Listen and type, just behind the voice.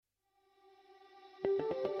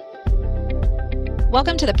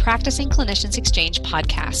Welcome to the Practicing Clinicians Exchange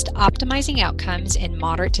podcast, optimizing outcomes in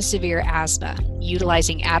moderate to severe asthma,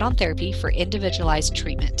 utilizing add-on therapy for individualized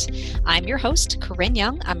treatment. I'm your host, Corinne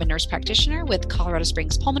Young. I'm a nurse practitioner with Colorado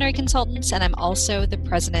Springs Pulmonary Consultants, and I'm also the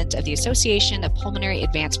president of the Association of Pulmonary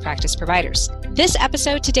Advanced Practice Providers. This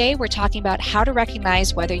episode today, we're talking about how to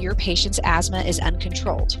recognize whether your patient's asthma is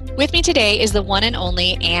uncontrolled. With me today is the one and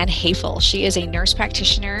only Anne Hafel. She is a nurse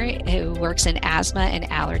practitioner who works in asthma and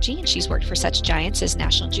allergy, and she's worked for such giants as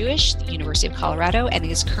National Jewish, the University of Colorado, and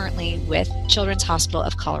is currently with Children's Hospital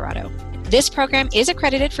of Colorado. This program is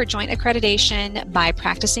accredited for joint accreditation by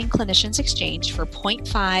Practicing Clinicians Exchange for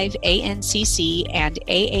 0.5 ANCC and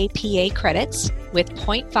AAPA credits, with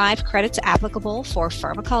 0.5 credits applicable for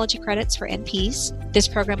pharmacology credits for NPs. This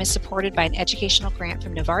program is supported by an educational grant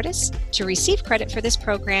from Novartis. To receive credit for this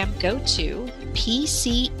program, go to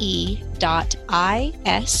pce.is/asthma.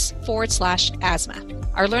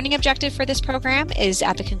 Our learning objective for this program is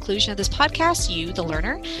at the conclusion of this podcast, you, the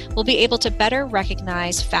learner, will be able to better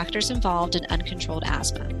recognize factors involved in uncontrolled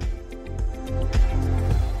asthma.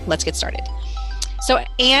 Let's get started. So,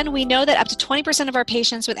 Anne, we know that up to 20% of our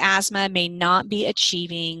patients with asthma may not be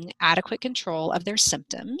achieving adequate control of their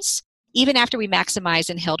symptoms, even after we maximize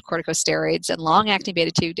inhaled corticosteroids and long-acting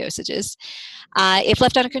beta-2 dosages. If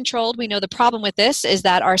left uncontrolled, we know the problem with this is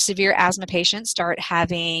that our severe asthma patients start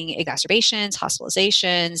having exacerbations,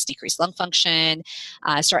 hospitalizations, decreased lung function,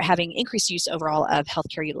 start having increased use overall of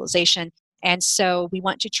healthcare utilization. And so we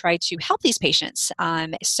want to try to help these patients.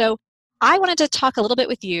 So I wanted to talk a little bit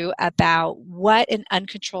with you about what an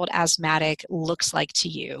uncontrolled asthmatic looks like to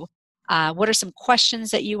you. What are some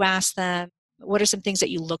questions that you ask them? What are some things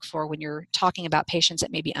that you look for when you're talking about patients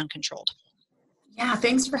that may be uncontrolled? Yeah,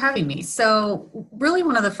 thanks for having me. So really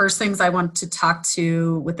one of the first things I want to talk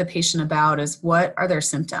to with the patient about is what are their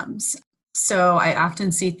symptoms? So I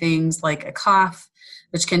often see things like a cough,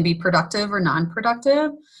 which can be productive or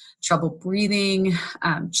non-productive, trouble breathing,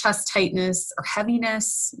 chest tightness or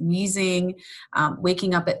heaviness, wheezing,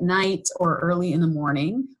 waking up at night or early in the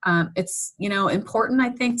morning. It's important, I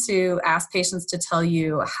think, to ask patients to tell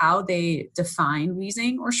you how they define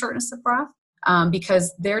wheezing or shortness of breath,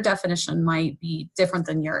 because their definition might be different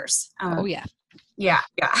than yours. Yeah.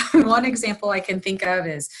 One example I can think of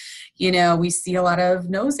is, we see a lot of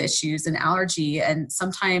nose issues and allergy. And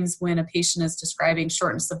sometimes when a patient is describing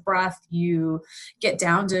shortness of breath, you get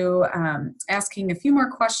down to asking a few more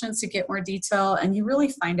questions to get more detail, and you really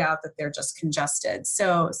find out that they're just congested.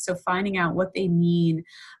 So finding out what they mean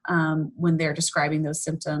when they're describing those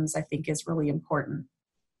symptoms, I think, is really important.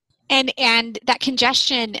 And that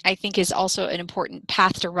congestion, I think, is also an important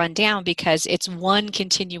path to run down because it's one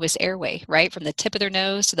continuous airway, right? From the tip of their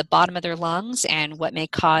nose to the bottom of their lungs, and what may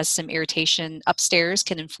cause some irritation upstairs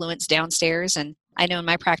can influence downstairs. And I know in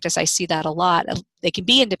my practice, I see that a lot. They can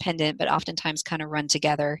be independent, but oftentimes kind of run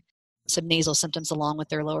together, some nasal symptoms along with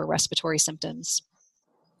their lower respiratory symptoms.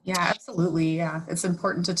 Yeah, absolutely. Yeah, it's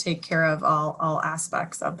important to take care of all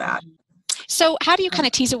aspects of that. So how do you kind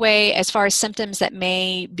of tease away as far as symptoms that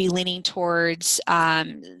may be leaning towards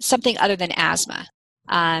something other than asthma?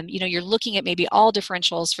 You're looking at maybe all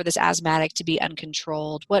differentials for this asthmatic to be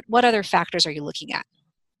uncontrolled. What other factors are you looking at?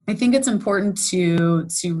 I think it's important to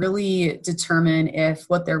really determine if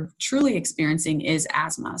what they're truly experiencing is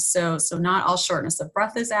asthma. So not all shortness of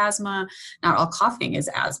breath is asthma, not all coughing is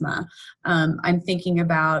asthma. I'm thinking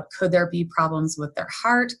about, could there be problems with their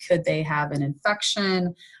heart? Could they have an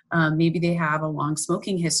infection? Maybe they have a long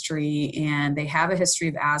smoking history and they have a history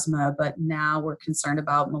of asthma, but now we're concerned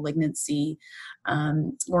about malignancy,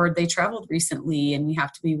 or they traveled recently and we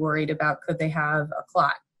have to be worried about, could they have a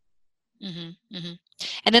clot? Mm-hmm, mm-hmm.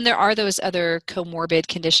 And then there are those other comorbid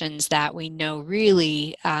conditions that we know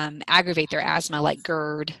really aggravate their asthma, like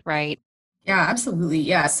GERD, right? Yeah, absolutely.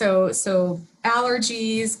 Yeah. So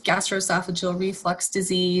allergies, gastroesophageal reflux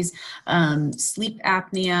disease, sleep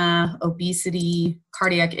apnea, obesity,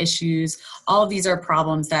 cardiac issues, all of these are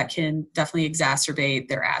problems that can definitely exacerbate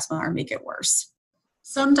their asthma or make it worse.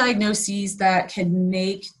 Some diagnoses that can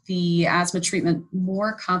make the asthma treatment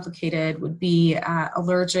more complicated would be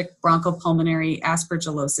allergic bronchopulmonary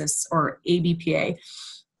aspergillosis, or ABPA.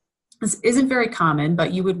 This isn't very common,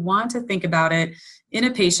 but you would want to think about it in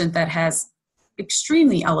a patient that has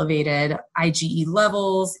extremely elevated IgE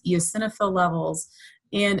levels, eosinophil levels,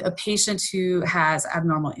 and a patient who has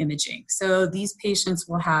abnormal imaging. So these patients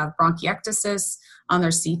will have bronchiectasis on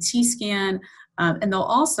their CT scan, and they'll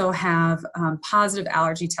also have positive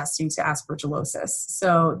allergy testing to aspergillosis.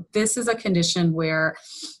 So this is a condition where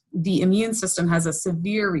the immune system has a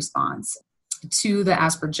severe response to the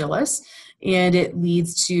aspergillus, and it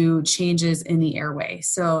leads to changes in the airway.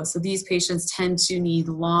 So these patients tend to need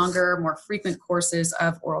longer, more frequent courses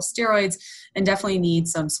of oral steroids and definitely need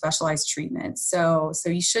some specialized treatment. So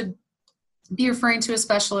you should be referring to a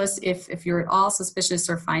specialist if you're at all suspicious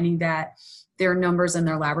or finding that their numbers in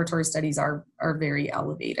their laboratory studies are very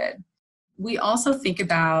elevated. We also think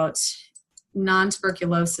about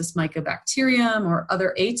non-tuberculosis mycobacterium or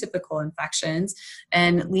other atypical infections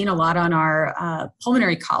and lean a lot on our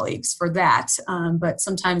pulmonary colleagues for that. But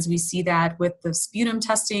sometimes we see that with the sputum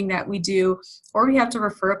testing that we do, or we have to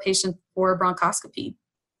refer a patient for a bronchoscopy.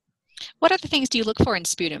 What other things do you look for in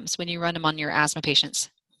sputums when you run them on your asthma patients?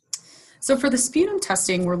 So for the sputum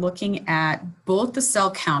testing, we're looking at both the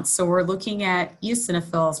cell counts. So we're looking at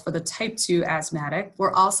eosinophils for the type 2 asthmatic.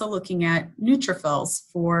 We're also looking at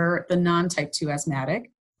neutrophils for the non-type 2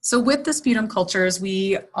 asthmatic. So with the sputum cultures,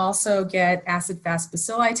 we also get acid-fast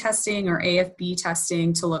bacilli testing or AFB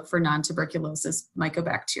testing to look for non-tuberculosis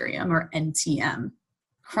mycobacterium or NTM.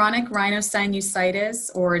 Chronic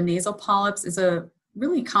rhinosinusitis or nasal polyps is a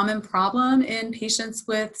really common problem in patients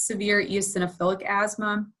with severe eosinophilic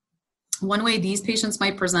asthma. One way these patients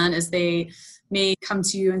might present is they may come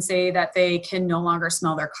to you and say that they can no longer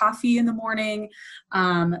smell their coffee in the morning.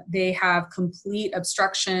 They have complete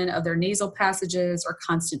obstruction of their nasal passages or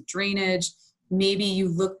constant drainage. Maybe you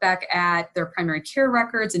look back at their primary care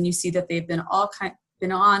records and you see that they've been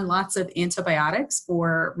on lots of antibiotics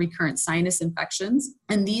for recurrent sinus infections.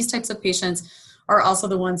 And these types of patients are also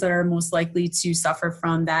the ones that are most likely to suffer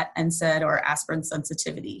from that NSAID or aspirin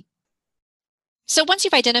sensitivity. So once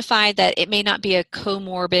you've identified that it may not be a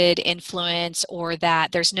comorbid influence or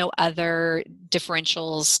that there's no other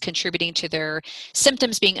differentials contributing to their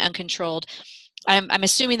symptoms being uncontrolled, I'm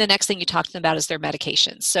assuming the next thing you talk to them about is their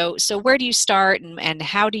medications. So where do you start and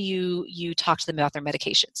how do you talk to them about their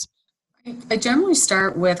medications? I generally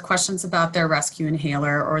start with questions about their rescue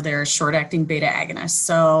inhaler or their short-acting beta agonist.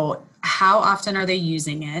 So how often are they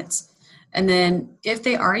using it? And then if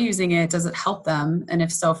they are using it, does it help them? And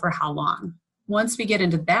if so, for how long? Once we get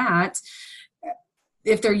into that,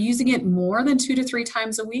 if they're using it more than 2 to 3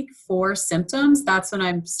 times a week for symptoms, that's when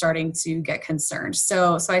I'm starting to get concerned.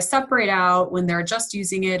 So I separate out when they're just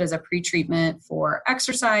using it as a pre-treatment for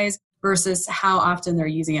exercise versus how often they're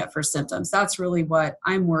using it for symptoms. That's really what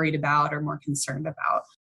I'm worried about or more concerned about.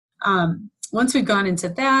 Once we've gone into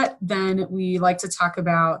that, then we like to talk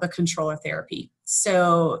about the controller therapy.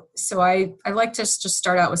 So I like to just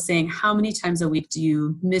start out with saying, how many times a week do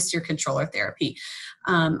you miss your controller therapy?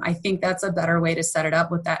 I think that's a better way to set it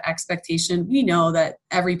up with that expectation. We know that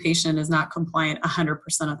every patient is not compliant 100%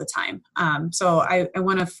 of the time. So I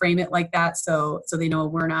want to frame it like that so they know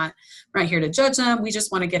we're not here to judge them. We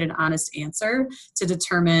just want to get an honest answer to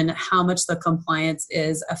determine how much the compliance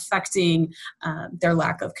is affecting their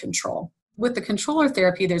lack of control. With the controller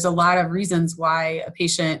therapy, there's a lot of reasons why a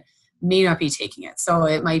patient may not be taking it. So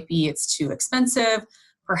it might be it's too expensive.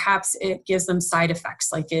 Perhaps it gives them side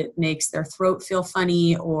effects, like it makes their throat feel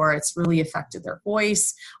funny, or it's really affected their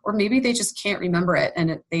voice, or maybe they just can't remember it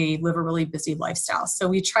and they live a really busy lifestyle. So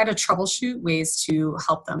we try to troubleshoot ways to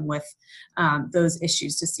help them with those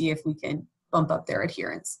issues to see if we can bump up their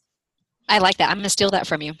adherence. I like that. I'm going to steal that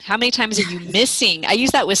from you. How many times are you missing? I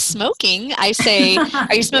use that with smoking. I say,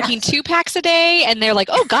 are you smoking Yes. 2 packs a day? And they're like,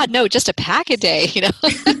 oh God, no, just a pack a day,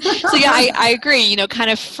 So yeah, I agree,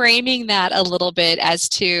 kind of framing that a little bit as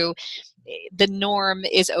to the norm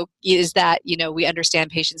is that, we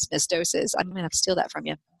understand patients miss doses. I'm going to have to steal that from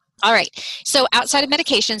you. All right. So outside of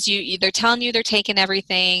medications, they're telling you they're taking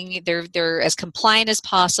everything. They're as compliant as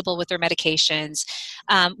possible with their medications.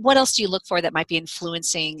 What else do you look for that might be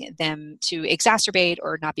influencing them to exacerbate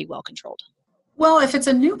or not be well controlled? Well, if it's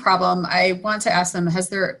a new problem, I want to ask them, has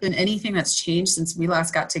there been anything that's changed since we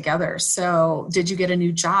last got together? So did you get a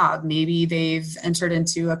new job? Maybe they've entered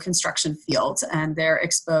into a construction field and they're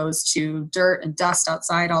exposed to dirt and dust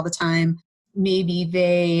outside all the time. Maybe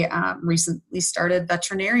they recently started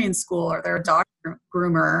veterinarian school or they're a dog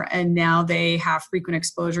groomer and now they have frequent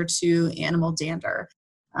exposure to animal dander.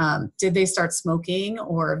 Did they start smoking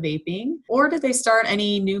or vaping? Or did they start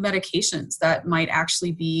any new medications that might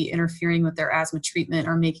actually be interfering with their asthma treatment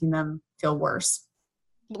or making them feel worse?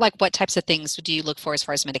 Like what types of things do you look for as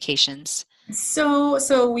far as medications?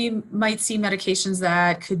 So we might see medications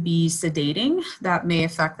that could be sedating, that may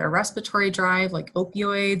affect their respiratory drive, like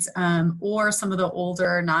opioids, or some of the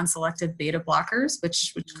older non-selective beta blockers,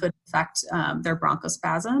 which could affect their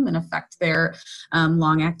bronchospasm and affect their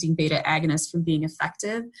long-acting beta agonists from being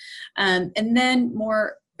effective. And then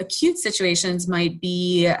more Acute situations might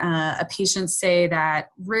be a patient, say, that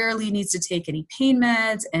rarely needs to take any pain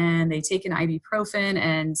meds and they take an ibuprofen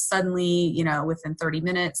and suddenly, within 30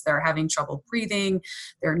 minutes, they're having trouble breathing,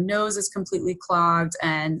 their nose is completely clogged,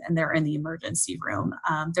 and they're in the emergency room.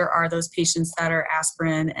 There are those patients that are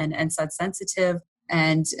aspirin and NSAID sensitive,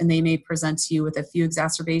 and they may present to you with a few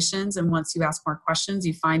exacerbations. And once you ask more questions,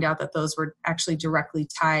 you find out that those were actually directly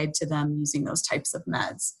tied to them using those types of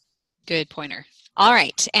meds. Good pointer. All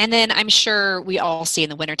right. And then I'm sure we all see in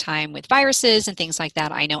the wintertime with viruses and things like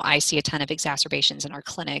that. I know I see a ton of exacerbations in our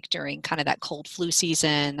clinic during kind of that cold flu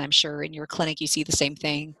season. I'm sure in your clinic you see the same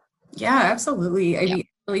thing. Yeah, absolutely. I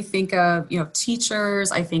really think of,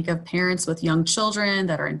 teachers. I think of parents with young children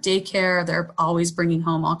that are in daycare. They're always bringing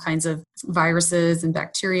home all kinds of viruses and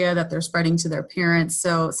bacteria that they're spreading to their parents.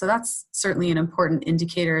 So that's certainly an important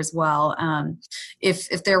indicator as well.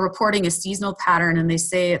 If they're reporting a seasonal pattern and they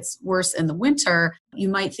say it's worse in the winter, you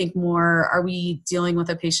might think more, are we dealing with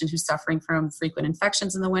a patient who's suffering from frequent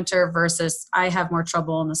infections in the winter versus I have more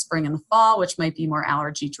trouble in the spring and the fall, which might be more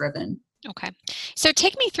allergy driven. Okay. So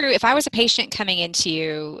take me through, if I was a patient coming into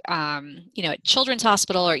you, at Children's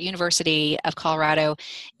Hospital or University of Colorado,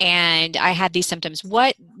 and I had these symptoms,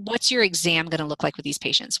 what's your exam going to look like with these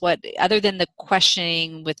patients? What, other than the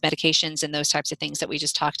questioning with medications and those types of things that we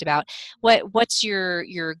just talked about, what's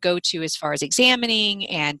your go-to as far as examining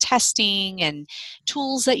and testing and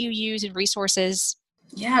tools that you use and resources?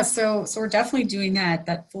 Yeah, so we're definitely doing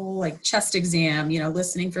that full chest exam,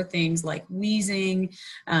 listening for things like wheezing,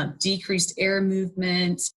 decreased air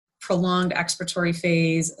movement, prolonged expiratory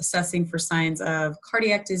phase, assessing for signs of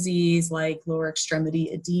cardiac disease like lower extremity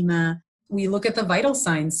edema. We look at the vital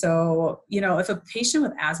signs. So, if a patient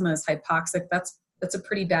with asthma is hypoxic, that's a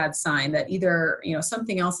pretty bad sign that either,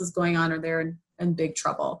 something else is going on or they're in big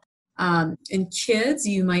trouble. In kids,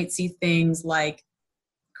 you might see things like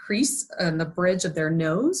crease on the bridge of their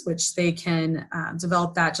nose, which they can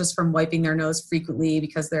develop that just from wiping their nose frequently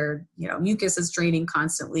because their mucus is draining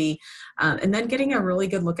constantly. And then getting a really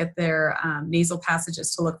good look at their nasal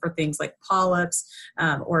passages to look for things like polyps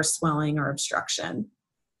or swelling or obstruction.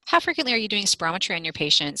 How frequently are you doing spirometry on your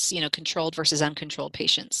patients, controlled versus uncontrolled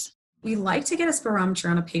patients? We like to get a spirometry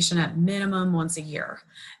on a patient at minimum once a year.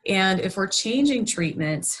 And if we're changing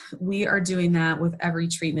treatments, we are doing that with every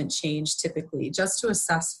treatment change typically, just to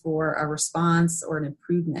assess for a response or an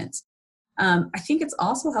improvement. I think it's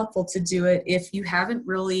also helpful to do it if you haven't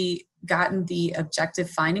really gotten the objective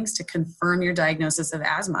findings to confirm your diagnosis of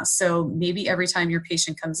asthma. So maybe every time your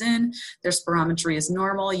patient comes in, their spirometry is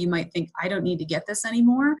normal. You might think, I don't need to get this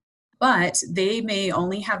anymore. But they may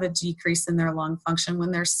only have a decrease in their lung function when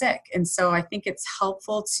they're sick. And so I think it's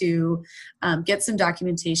helpful to get some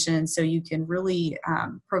documentation so you can really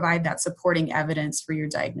provide that supporting evidence for your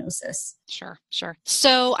diagnosis. Sure.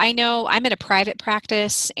 So I know I'm in a private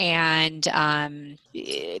practice and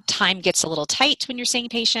time gets a little tight when you're seeing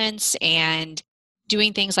patients, and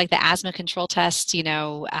doing things like the asthma control test,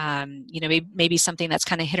 maybe something that's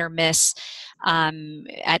kind of hit or miss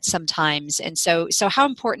at some times. And so how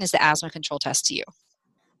important is the asthma control test to you?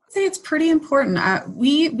 I'd say it's pretty important.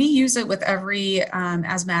 We use it with every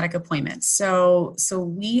asthmatic appointment. So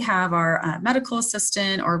we have our medical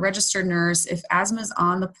assistant or registered nurse. If asthma is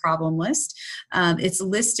on the problem list, it's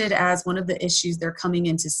listed as one of the issues they're coming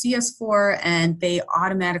in to see us for, and they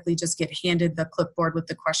automatically just get handed the clipboard with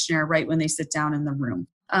the questionnaire right when they sit down in the room.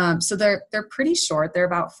 So they're pretty short. They're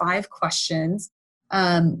about 5 questions.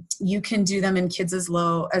 You can do them in kids as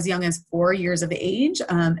young as 4 years of age,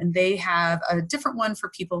 and they have a different one for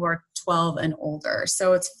people who are 12 and older.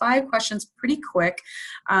 So it's 5 questions, pretty quick,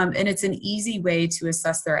 and it's an easy way to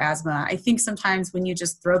assess their asthma. I think sometimes when you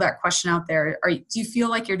just throw that question out there, do you feel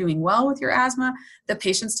like you're doing well with your asthma? The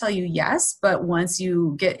patients tell you yes, but once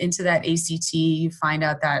you get into that ACT, you find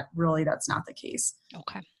out that really that's not the case.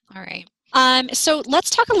 Okay. All right. So let's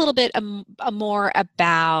talk a little bit more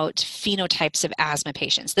about phenotypes of asthma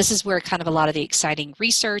patients. This is where kind of a lot of the exciting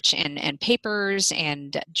research and papers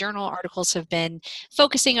and journal articles have been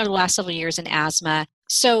focusing over the last several years in asthma.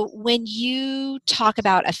 So when you talk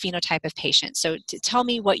about a phenotype of patient, so tell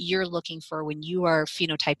me what you're looking for when you are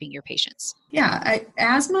phenotyping your patients. Yeah,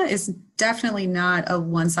 asthma is definitely not a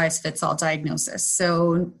one-size-fits-all diagnosis.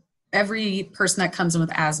 So every person that comes in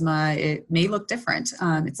with asthma, it may look different.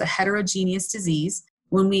 It's a heterogeneous disease.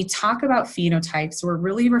 When we talk about phenotypes, we're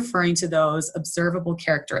really referring to those observable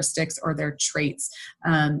characteristics or their traits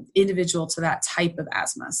individual to that type of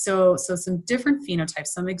asthma. So some different phenotypes,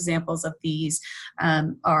 some examples of these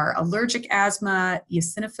are allergic asthma,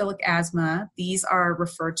 eosinophilic asthma. These are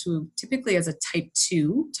referred to typically as a type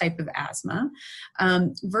 2 type of asthma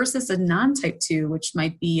versus a non-type 2, which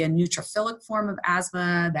might be a neutrophilic form of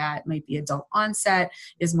asthma that might be adult onset,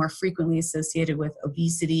 is more frequently associated with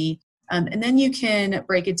obesity. And then you can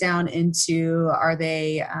break it down into, are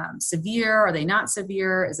they severe? Are they not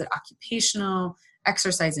severe? Is it occupational,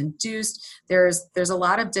 exercise induced? There's a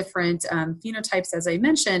lot of different phenotypes, as I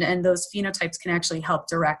mentioned, and those phenotypes can actually help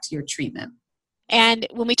direct your treatment. And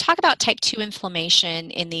when we talk about type 2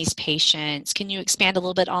 inflammation in these patients, can you expand a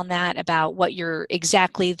little bit on that, about what you're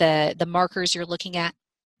exactly the markers you're looking at?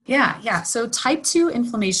 Yeah. So type 2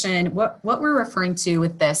 inflammation, what we're referring to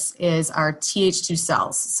with this is our Th2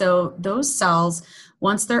 cells. So those cells,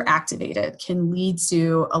 once they're activated, can lead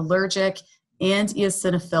to allergic and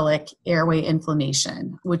eosinophilic airway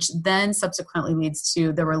inflammation, which then subsequently leads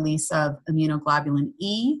to the release of immunoglobulin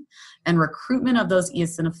E and recruitment of those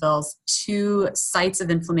eosinophils to sites of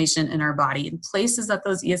inflammation in our body. And places that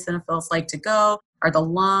those eosinophils like to go are the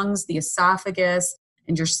lungs, the esophagus,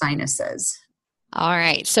 and your sinuses. All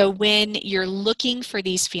right. So when you're looking for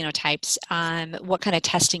these phenotypes, what kind of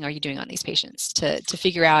testing are you doing on these patients to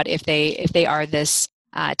figure out if they are this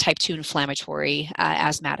type 2 inflammatory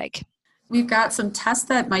asthmatic? We've got some tests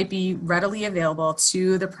that might be readily available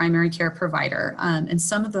to the primary care provider, and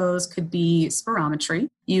some of those could be spirometry.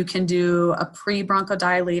 You can do a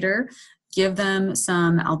pre-bronchodilator, give them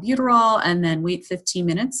some albuterol, and then wait 15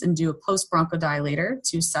 minutes and do a post-bronchodilator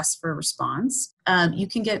to assess for response. You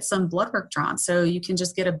can get some blood work drawn. So you can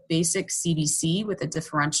just get a basic CBC with a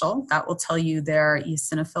differential. That will tell you their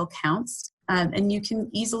eosinophil counts. And you can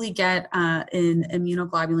easily get an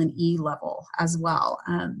immunoglobulin E level as well.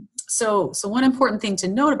 So one important thing to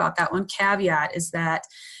note about that, one caveat, is that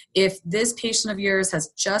if this patient of yours has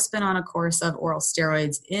just been on a course of oral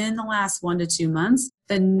steroids in the last 1 to 2 months,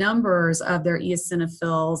 the numbers of their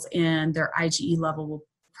eosinophils and their IgE level will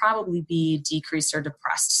probably be decreased or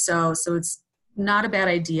depressed. So it's not a bad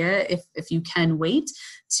idea if you can wait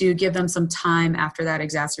to give them some time after that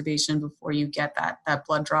exacerbation before you get that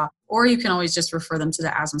blood draw. Or you can always just refer them to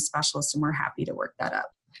the asthma specialist, and we're happy to work that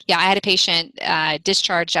up. Yeah, I had a patient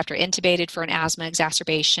discharged after intubated for an asthma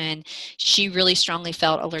exacerbation. She really strongly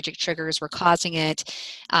felt allergic triggers were causing it.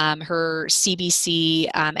 Her CBC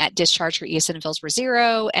at discharge, her eosinophils were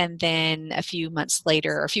 0, and then a few weeks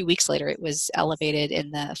later, it was elevated in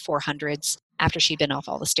the 400s after she'd been off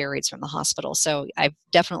all the steroids from the hospital. So I've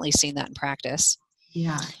definitely seen that in practice.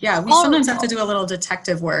 Yeah. We sometimes have to do a little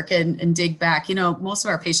detective work and dig back. Most of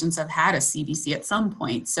our patients have had a CBC at some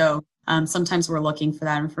point. So sometimes we're looking for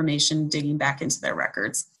that information, digging back into their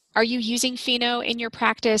records. Are you using Pheno in your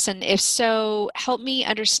practice? And if so, help me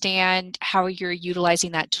understand how you're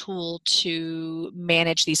utilizing that tool to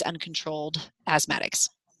manage these uncontrolled asthmatics.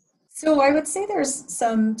 So I would say there's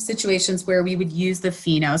some situations where we would use the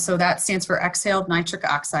Pheno. So that stands for exhaled nitric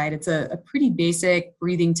oxide. It's a pretty basic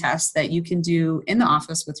breathing test that you can do in the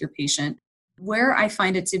office with your patient. Where I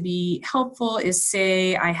find it to be helpful is,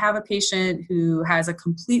 say I have a patient who has a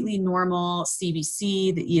completely normal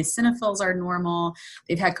CBC, the eosinophils are normal,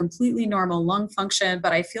 they've had completely normal lung function,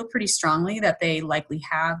 but I feel pretty strongly that they likely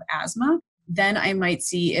have asthma. Then I might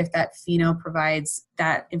see if that Pheno provides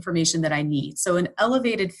that information that I need. So an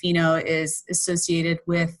elevated Pheno is associated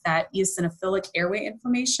with that eosinophilic airway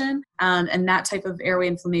inflammation, and that type of airway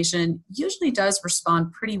inflammation usually does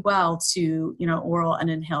respond pretty well to oral and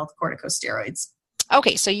inhaled corticosteroids.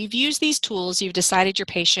 Okay, so you've used these tools, you've decided your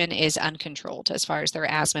patient is uncontrolled as far as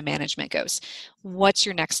their asthma management goes. What's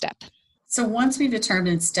your next step? So once we've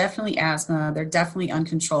determined it's definitely asthma, they're definitely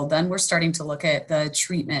uncontrolled, then we're starting to look at the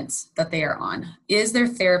treatments that they are on. Is their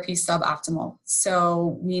therapy suboptimal?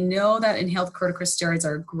 So we know that inhaled corticosteroids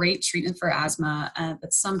are a great treatment for asthma,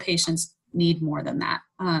 but some patients need more than that.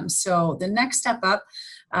 So the next step up,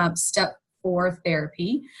 step 4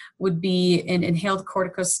 therapy, would be an inhaled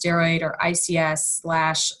corticosteroid or ICS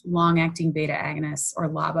 / long-acting beta agonist or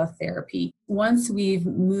LABA therapy. Once we've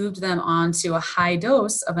moved them on to a high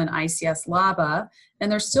dose of an ICS LABA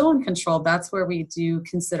and they're still uncontrolled, that's where we do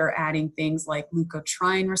consider adding things like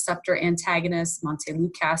leukotriene receptor antagonists.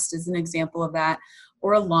 Montelukast is an example of that,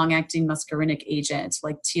 or a long-acting muscarinic agent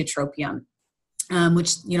like tiotropium.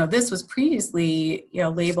 Which, this was previously,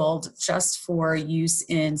 labeled just for use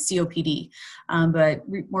in COPD. But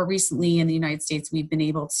more recently in the United States, we've been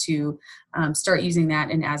able to start using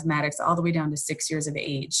that in asthmatics all the way down to 6 years of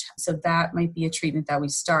age. So that might be a treatment that we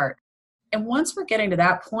start. And once we're getting to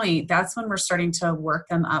that point, that's when we're starting to work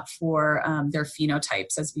them up for their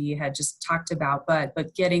phenotypes, as we had just talked about.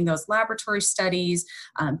 But getting those laboratory studies,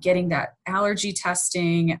 getting that allergy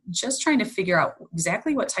testing, just trying to figure out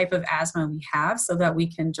exactly what type of asthma we have so that we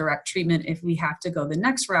can direct treatment if we have to go the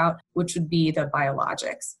next route, which would be the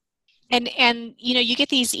biologics. And you get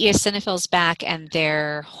these eosinophils back and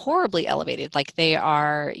they're horribly elevated, like they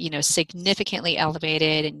are, significantly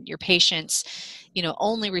elevated, and your patient's,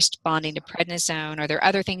 only responding to prednisone. Are there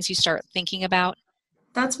other things you start thinking about?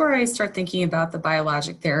 That's where I start thinking about the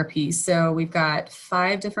biologic therapy. So we've got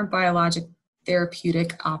 5 different biologic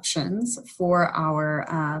therapeutic options for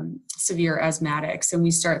our severe asthmatics. And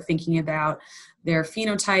we start thinking about their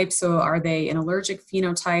phenotype. So are they an allergic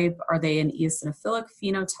phenotype? Are they an eosinophilic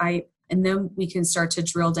phenotype? And then we can start to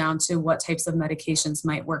drill down to what types of medications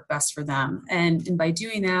might work best for them. And by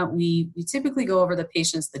doing that, we typically go over the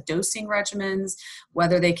patients, the dosing regimens,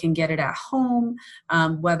 whether they can get it at home,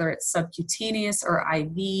 whether it's subcutaneous or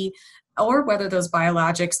IV, or whether those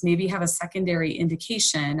biologics maybe have a secondary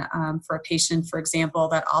indication for a patient, for example,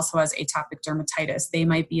 that also has atopic dermatitis. They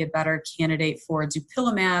might be a better candidate for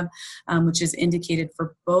dupilumab, which is indicated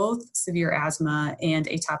for both severe asthma and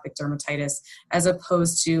atopic dermatitis, as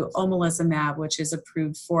opposed to omalizumab, which is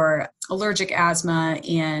approved for allergic asthma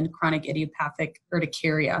and chronic idiopathic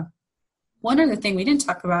urticaria. One other thing we didn't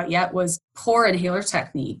talk about yet was poor inhaler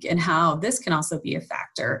technique and how this can also be a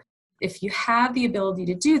factor. If you have the ability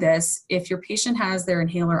to do this, if your patient has their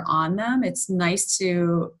inhaler on them, it's nice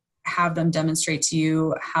to have them demonstrate to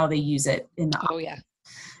you how they use it in the office. Oh, yeah.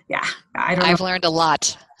 Yeah. I've learned a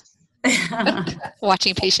lot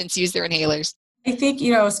watching patients use their inhalers. I think,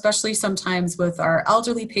 especially sometimes with our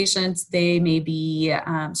elderly patients, they may be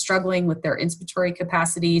struggling with their inspiratory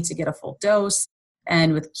capacity to get a full dose.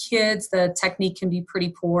 And with kids, the technique can be pretty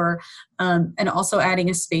poor. And also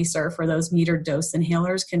adding a spacer for those metered dose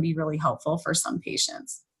inhalers can be really helpful for some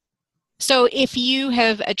patients. So if you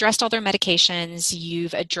have addressed all their medications,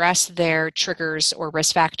 you've addressed their triggers or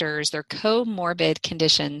risk factors, their comorbid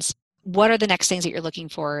conditions, what are the next things that you're looking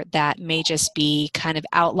for that may just be kind of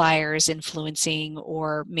outliers influencing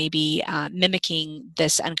or maybe mimicking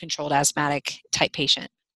this uncontrolled asthmatic type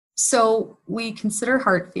patient? So we consider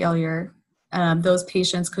heart failure. Those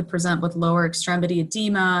patients could present with lower extremity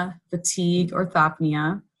edema, fatigue,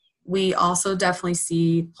 orthopnea. We also definitely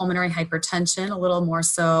see pulmonary hypertension, a little more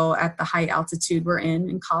so at the high altitude we're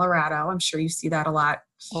in Colorado. I'm sure you see that a lot.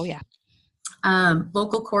 Oh, yeah.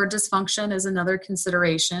 Vocal cord dysfunction is another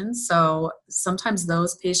consideration. So sometimes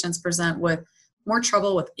those patients present with more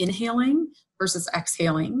trouble with inhaling versus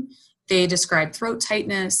exhaling. They describe throat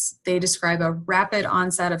tightness. They describe a rapid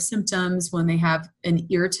onset of symptoms when they have an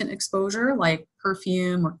irritant exposure like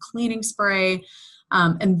perfume or cleaning spray.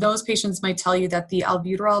 And those patients might tell you that the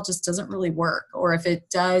albuterol just doesn't really work. Or if it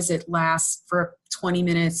does, it lasts for 20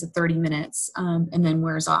 minutes to 30 minutes and then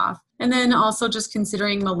wears off. And then also just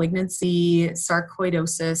considering malignancy,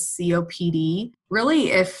 sarcoidosis, COPD. Really,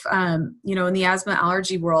 if, in the asthma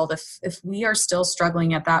allergy world, if we are still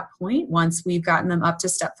struggling at that point, once we've gotten them up to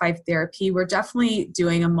step 5 therapy, we're definitely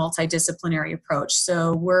doing a multidisciplinary approach.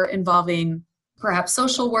 So we're involving perhaps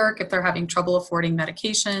social work if they're having trouble affording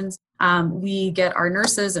medications. We get our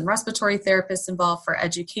nurses and respiratory therapists involved for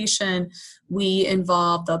education. We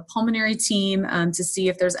involve the pulmonary team to see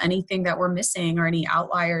if there's anything that we're missing or any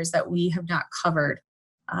outliers that we have not covered.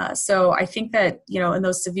 So I think that, in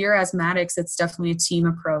those severe asthmatics, it's definitely a team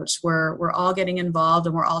approach where we're all getting involved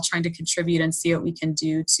and we're all trying to contribute and see what we can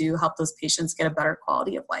do to help those patients get a better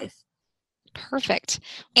quality of life. Perfect.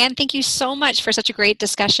 And thank you so much for such a great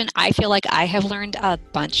discussion. I feel like I have learned a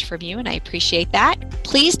bunch from you, and I appreciate that.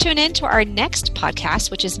 Please tune in to our next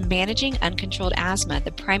podcast, which is Managing Uncontrolled Asthma,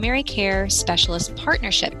 the Primary Care Specialist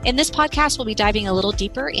Partnership. In this podcast, we'll be diving a little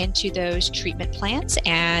deeper into those treatment plans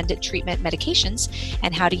and treatment medications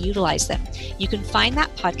and how to utilize them. You can find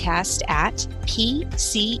that podcast at pce.is/asthma.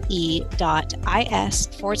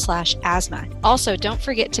 Also, don't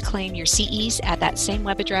forget to claim your CEs at that same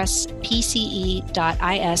web address, pce.is/asthma.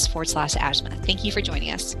 Thank you for joining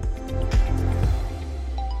us.